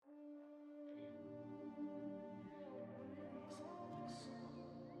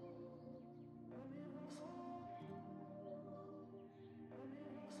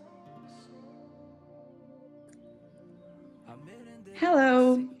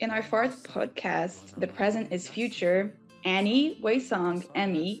Hello! In our fourth podcast, The Present is Future, Annie, Weisong,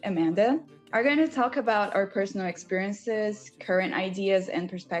 Emmy, Amanda are going to talk about our personal experiences, current ideas, and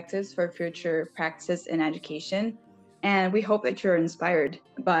perspectives for future practices in education. And we hope that you're inspired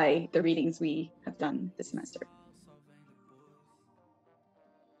by the readings we have done this semester.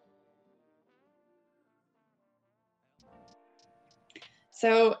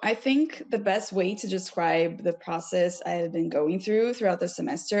 So I think the best way to describe the process I have been going throughout the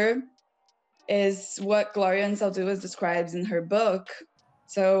semester is what Gloria Anzaldúa describes in her book.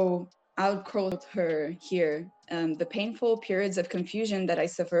 So I'll quote her here. The painful periods of confusion that I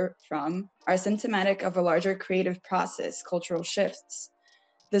suffer from are symptomatic of a larger creative process, cultural shifts.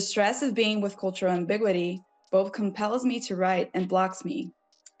 The stress of being with cultural ambiguity both compels me to write and blocks me.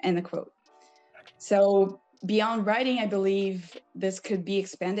 End the quote. So beyond writing, I believe this could be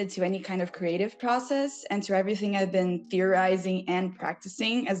expanded to any kind of creative process and to everything I've been theorizing and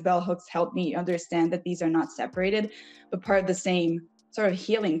practicing, as bell hooks helped me understand that these are not separated, but part of the same sort of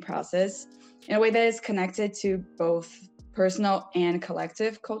healing process in a way that is connected to both personal and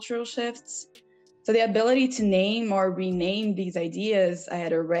collective cultural shifts. So the ability to name or rename these ideas I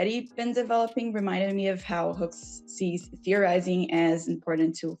had already been developing reminded me of how Hooks sees theorizing as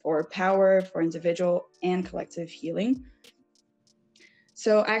important tool for power, for individual and collective healing.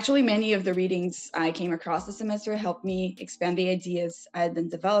 So actually many of the readings I came across this semester helped me expand the ideas I had been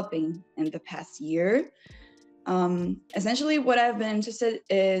developing in the past year. Essentially what I've been interested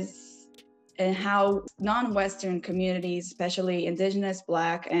is in how non-Western communities, especially Indigenous,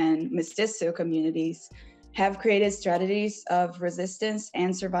 Black, and Mestizo communities, have created strategies of resistance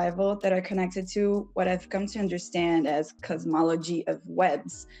and survival that are connected to what I've come to understand as cosmology of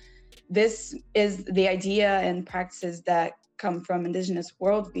webs. This is the idea and practices that come from Indigenous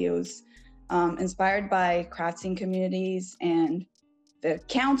worldviews, inspired by crafting communities and the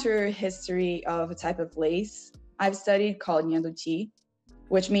counter history of a type of lace I've studied called Nyanduchi,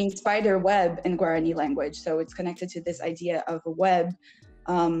 which means spider web in Guarani language. So it's connected to this idea of a web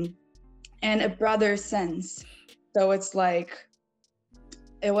and a broader sense. So it's like,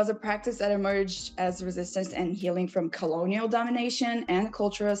 it was a practice that emerged as resistance and healing from colonial domination and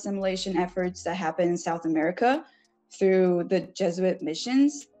cultural assimilation efforts that happened in South America through the Jesuit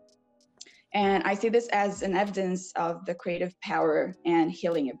missions. And I see this as an evidence of the creative power and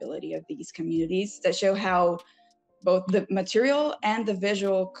healing ability of these communities that show how both the material and the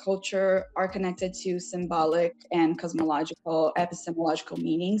visual culture are connected to symbolic and cosmological, epistemological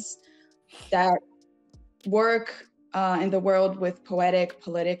meanings that work in the world with poetic,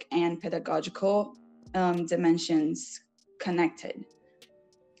 politic, and pedagogical dimensions connected.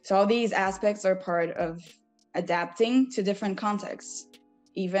 So all these aspects are part of adapting to different contexts,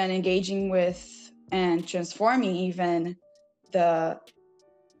 even engaging with and transforming even the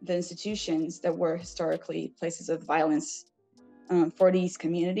institutions that were historically places of violence for these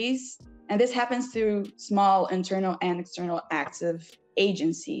communities. And this happens through small internal and external acts of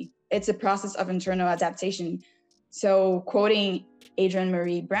agency. It's a process of internal adaptation. So quoting Adrienne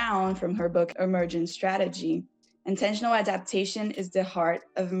Marie Brown from her book, Emergent Strategy, intentional adaptation is the heart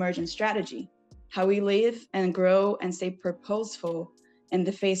of emergent strategy. How we live and grow and stay purposeful in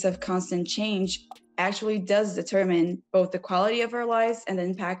the face of constant change actually does determine both the quality of our lives and the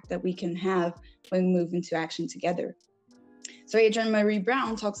impact that we can have when we move into action together. So Adrienne Marie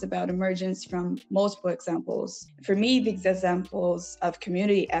Brown talks about emergence from multiple examples. For me, these examples of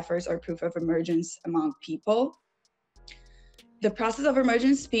community efforts are proof of emergence among people. The process of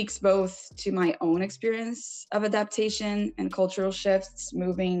emergence speaks both to my own experience of adaptation and cultural shifts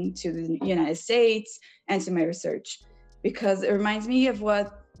moving to the United States and to my research, because it reminds me of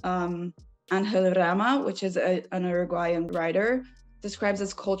what Angel Rama, which is an Uruguayan writer, describes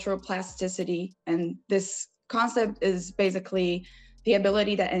as cultural plasticity. And this concept is basically the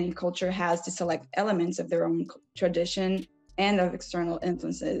ability that any culture has to select elements of their own tradition and of external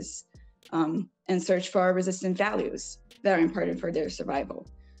influences and search for resistant values that are important for their survival.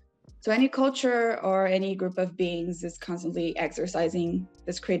 So any culture or any group of beings is constantly exercising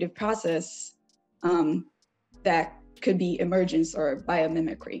this creative process that could be emergence or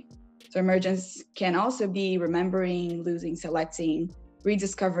biomimicry. So emergence can also be remembering, losing, selecting,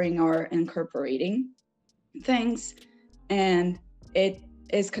 rediscovering, or incorporating things. And it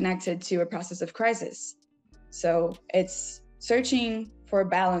is connected to a process of crisis. So it's searching for a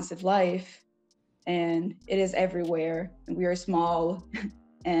balance of life, and it is everywhere. And we are small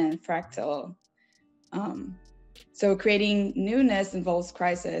and fractal. So creating newness involves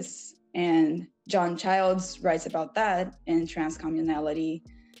crisis. And John Childs writes about that in Transcommunality.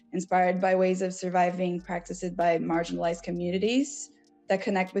 inspired by ways of surviving practiced by marginalized communities that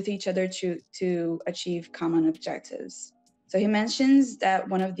connect with each other to achieve common objectives. So he mentions that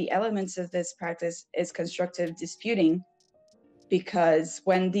one of the elements of this practice is constructive disputing, because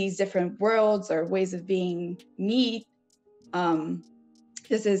when these different worlds or ways of being meet, um,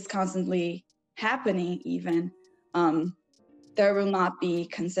 this is constantly happening even, there will not be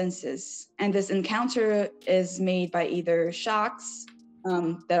consensus. And this encounter is made by either shocks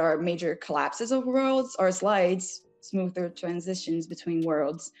that are major collapses of worlds, or slides, smoother transitions between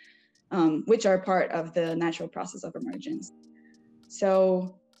worlds, which are part of the natural process of emergence.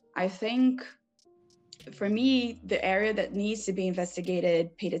 So I think for me, the area that needs to be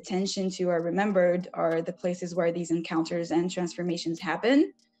investigated, paid attention to, or remembered are the places where these encounters and transformations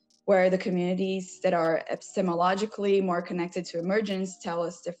happen, where the communities that are epistemologically more connected to emergence tell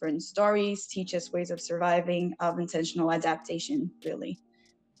us different stories, teach us ways of surviving, of intentional adaptation, really.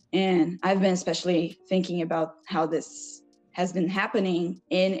 And I've been especially thinking about how this has been happening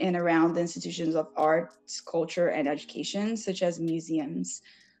in and around the institutions of art, culture, and education, such as museums,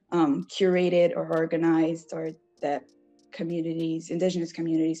 curated or organized, or that communities, indigenous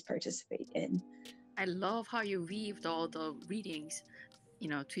communities participate in. I love how you weaved all the readings,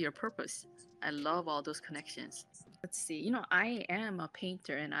 to your purpose. I love all those connections. Let's see. I am a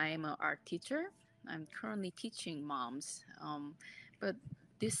painter and I am an art teacher. I'm currently teaching moms. But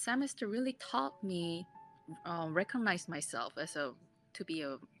this semester really taught me recognize myself as a to be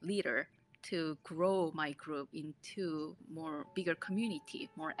a leader, to grow my group into more bigger community,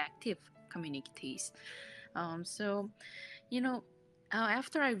 more active communities. So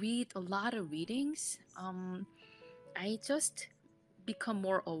after I read a lot of readings, I just become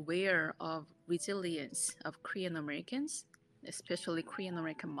more aware of resilience of Korean Americans, especially Korean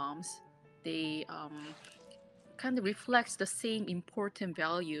American moms. They kind of reflects the same important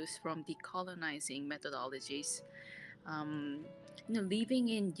values from decolonizing methodologies. Um, Living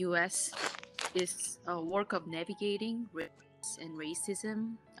in U.S. is a work of navigating race and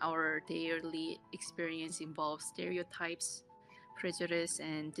racism. Our daily experience involves stereotypes, prejudice,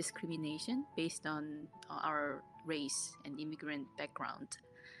 and discrimination based on our race and immigrant background.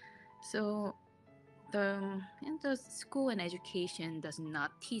 So the school and education does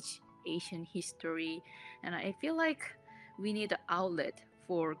not teach Asian history, and I feel like we need an outlet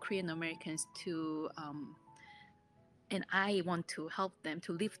for Korean Americans to and I want to help them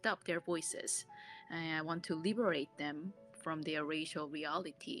to lift up their voices. And I want to liberate them from their racial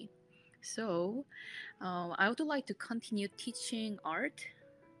reality. So I would like to continue teaching art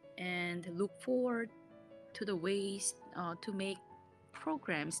and look forward to the ways to make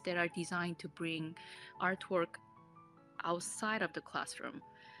programs that are designed to bring artwork outside of the classroom,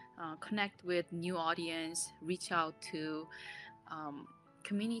 connect with new audience, reach out to um,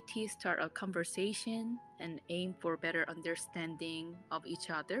 communities, start a conversation, and aim for better understanding of each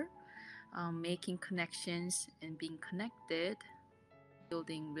other, making connections and being connected,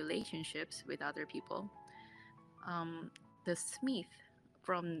 building relationships with other people. The Smith,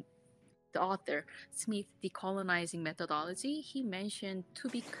 from the author Smith, Decolonizing Methodology, he mentioned to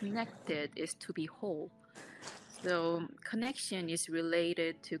be connected is to be whole. So connection is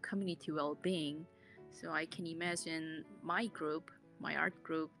related to community well-being. So I can imagine my group, my art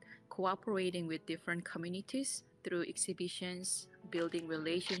group, cooperating with different communities through exhibitions, building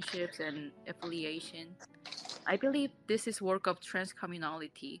relationships and affiliation. I believe this is work of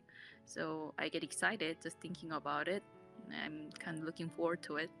transcommunality. So I get excited just thinking about it. I'm kind of looking forward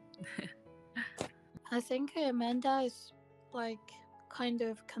to it. I think Amanda is like kind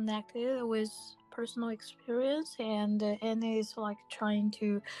of connected with personal experience, and Annie is like trying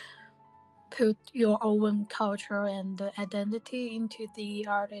to put your own culture and identity into the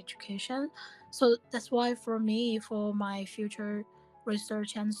art education. So that's why for me, for my future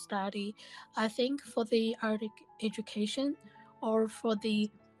research and study, I think for the art education or for the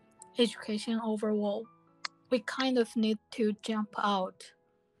education overall, we kind of need to jump out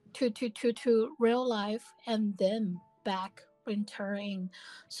to real life and then back returning.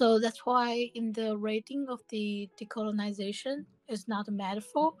 So that's why in the rating of the decolonization is not a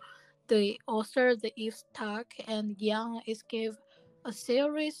metaphor. The author, the Eve Stark and Young, is give a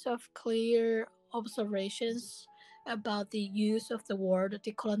series of clear observations about the use of the word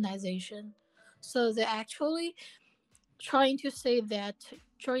decolonization. So they actually trying to say that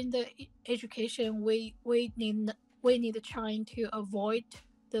during the education we need trying to avoid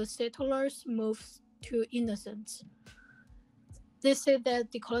the settlers moves to innocence. They say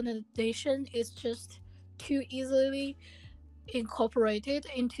that decolonization is just too easily incorporated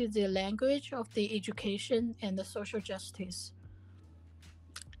into the language of the education and the social justice.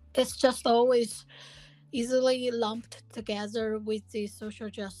 it's just always easily lumped together with the social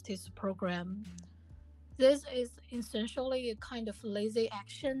justice program. This is essentially a kind of lazy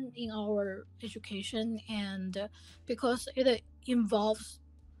action in our education, and because it involves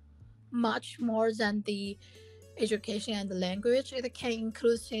much more than the education and the language, it can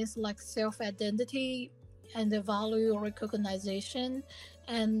include things like self identity and the value recognition,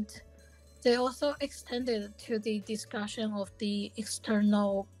 and they also extended to the discussion of the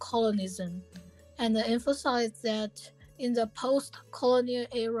external colonialism and emphasized that in the post colonial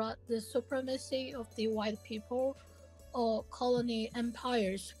era, the supremacy of the white people or colonial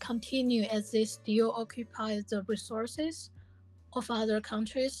empires continue as they still occupy the resources of other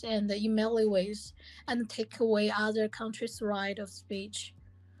countries and in many ways and take away other countries' right of speech.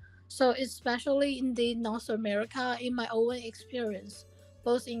 So, especially in the North America, in my own experience,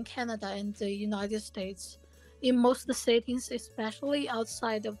 both in Canada and the United States, in most settings, especially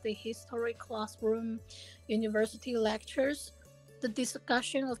outside of the history classroom, university lectures, the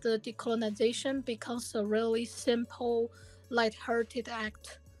discussion of the decolonization becomes a really simple, light-hearted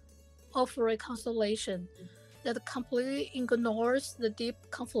act of reconciliation that completely ignores the deep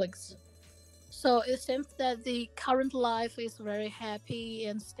conflicts. So it seems that the current life is very happy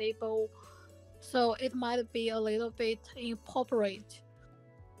and stable, so it might be a little bit inappropriate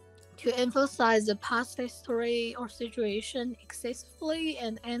to emphasize the past history or situation excessively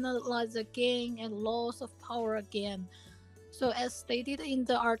and analyze the gain and loss of power again. So, as stated in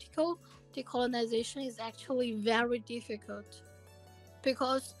the article, decolonization is actually very difficult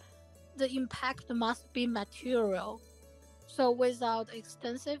because the impact must be material. So, without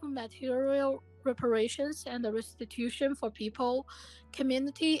extensive material reparations and restitution for people,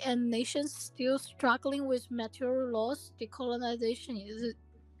 community, and nations still struggling with material loss, decolonization is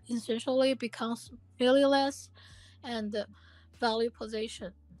essentially becomes valueless and value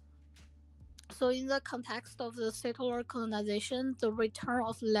possession. So, in the context of the settler colonization, the return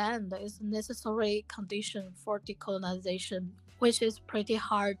of land is a necessary condition for decolonization, which is pretty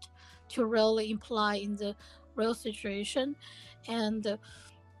hard to really imply in the real situation. And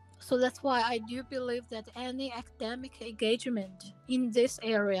so that's why I do believe that any academic engagement in this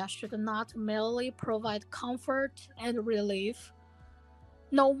area should not merely provide comfort and relief.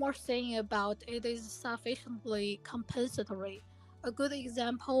 No more saying about it is sufficiently compensatory. A good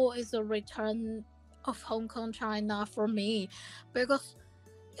example is the return of Hong Kong, China for me, because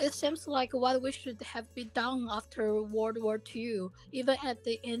it seems like what we should have been done after World War II, even at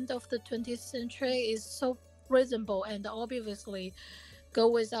the end of the 20th century, is so reasonable and obviously go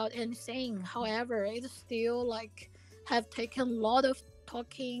without any saying. However, it still have taken a lot of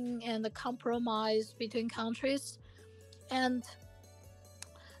talking and compromise between countries, and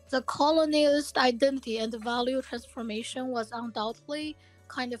the colonialist identity and value transformation was undoubtedly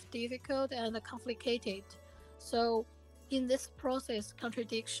kind of difficult and complicated. So, in this process,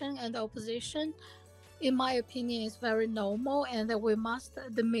 contradiction and opposition, in my opinion, is very normal, and we must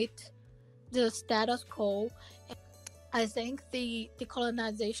admit the status quo. I think the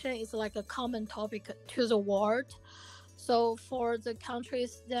decolonization is like a common topic to the world. So, for the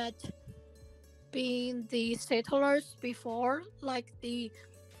countries that being the settlers before, like the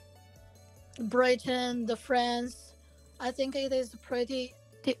Britain, the France, I think it is pretty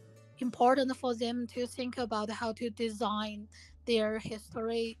important for them to think about how to design their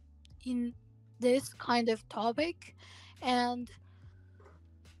history in this kind of topic. And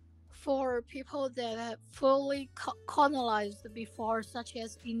for people that have fully colonized before, such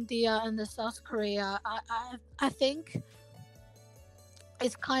as India and South Korea, I think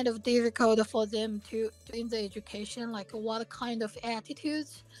it's kind of difficult for them to in the education, like what kind of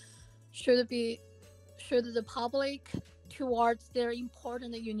attitudes should be should the public towards their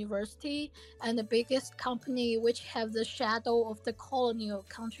important university and the biggest company which have the shadow of the colonial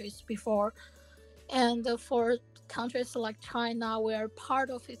countries before. And for countries like China, where part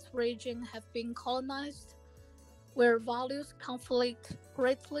of its region have been colonized, where values conflict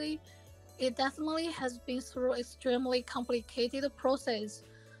greatly, it definitely has been through extremely complicated process.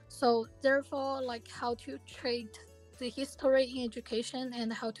 So therefore, like how to treat the history in education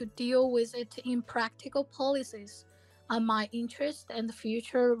and how to deal with it in practical policies are my interest and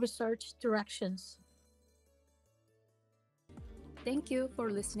future research directions. Thank you for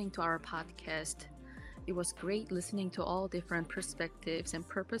listening to our podcast. It was great listening to all different perspectives and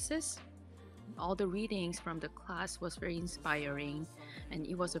purposes. All the readings from the class was very inspiring, and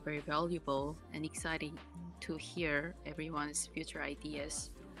it was very valuable and exciting to hear everyone's future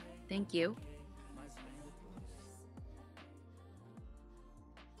ideas. Thank you.